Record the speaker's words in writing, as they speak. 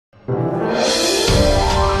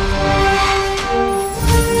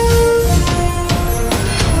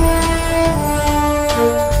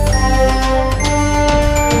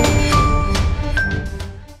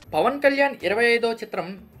కళ్యాణ్ 25వ చిత్రం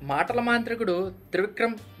మాటల మాంత్రికుడు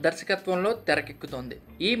త్రివిక్రమ్ దర్శకత్వంలో తెరకెక్కుతోంది.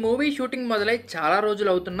 ఈ మూవీ షూటింగ్ మొదలై చాలా రోజులు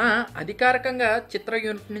అవుతున్నా అధికారికంగా చిత్ర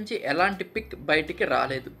యూనిట్ నుంచి ఎలాంటి పిక్ బయటికి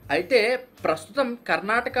రాలేదు. అయితే ప్రస్తుతం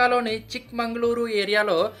కర్ణాటకలోని చిక్మంగళూరు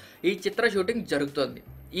ఏరియాలో ఈ చిత్ర షూటింగ్ జరుగుతోంది.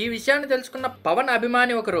 ఈ విషయాన్ని తెలుసుకున్న పవన్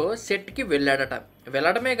అభిమాని ఒకరు సెట్కి వెళ్ళాడట.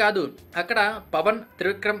 వెళ్ళడమే కాదు, అక్కడ పవన్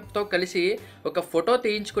త్రివిక్రమ్తో కలిసి ఒక ఫోటో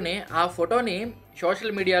తీయించుకుని ఆ ఫోటోని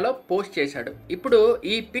సోషల్ మీడియాలో పోస్ట్ చేశాడు. ఇప్పుడు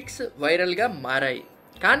ఈ పిక్స్ వైరల్గా మారాయి.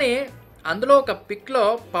 కానీ అందులో ఒక పిక్లో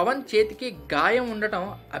పవన్ చేతికి గాయం ఉండటం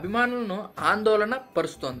అభిమానులను ఆందోళన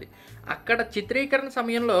పరుస్తోంది. అక్కడ చిత్రీకరణ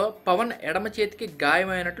సమయంలో పవన్ ఎడమ చేతికి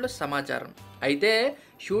గాయమైనట్లు సమాచారం. అయితే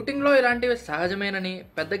షూటింగ్లో ఇలాంటివి సహజమేనని,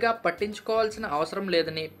 పెద్దగా పట్టించుకోవాల్సిన అవసరం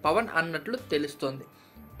లేదని పవన్ అన్నట్లు తెలుస్తోంది.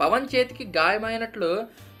 పవన్ చేతికి గాయమైనట్లు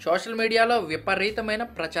సోషల్ మీడియాలో విపరీతమైన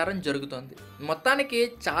ప్రచారం జరుగుతోంది. మొత్తానికి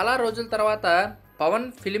చాలా రోజుల తర్వాత పవన్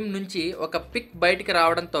ఫిలిం నుంచి ఒక పిక్ బయటికి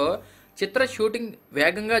రావడంతో చిత్ర షూటింగ్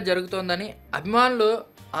వేగంగా జరుగుతోందని అభిమానులు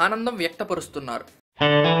ఆనందం వ్యక్తపరుస్తున్నారు.